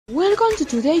Welcome to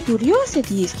Today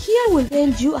Curiosities. Here we'll tell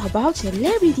you about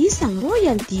celebrities and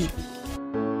royalty.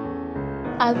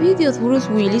 A video of Bruce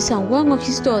Willis and one of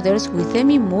his daughters with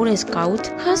Demi Moore Scout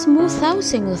has moved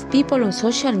thousands of people on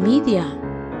social media.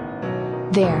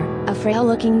 There, a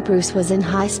frail-looking Bruce was in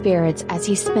high spirits as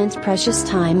he spent precious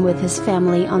time with his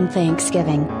family on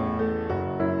Thanksgiving.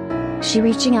 She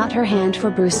reaching out her hand for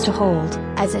Bruce to hold.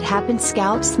 As it happened,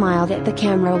 Scout smiled at the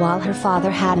camera while her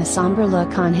father had a somber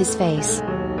look on his face.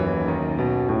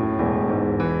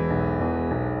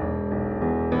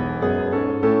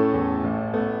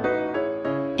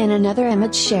 In another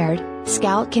image shared,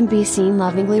 Scout can be seen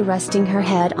lovingly resting her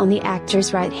head on the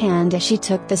actor's right hand as she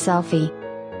took the selfie.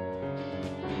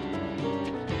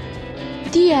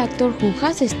 The actor, who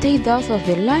has stayed out of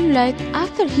the limelight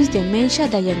after his dementia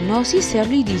diagnosis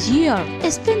early this year,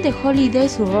 spent the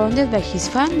holidays surrounded by his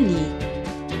family.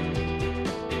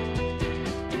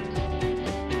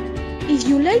 If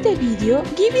you like the video,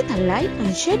 give it a like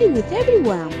and share it with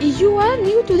everyone. If you are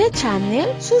new to the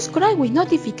channel, subscribe with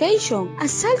notification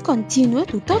as I'll continue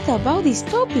to talk about these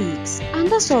topics.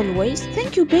 And as always,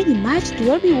 thank you very much to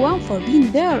everyone for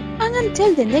being there, and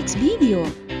until the next video.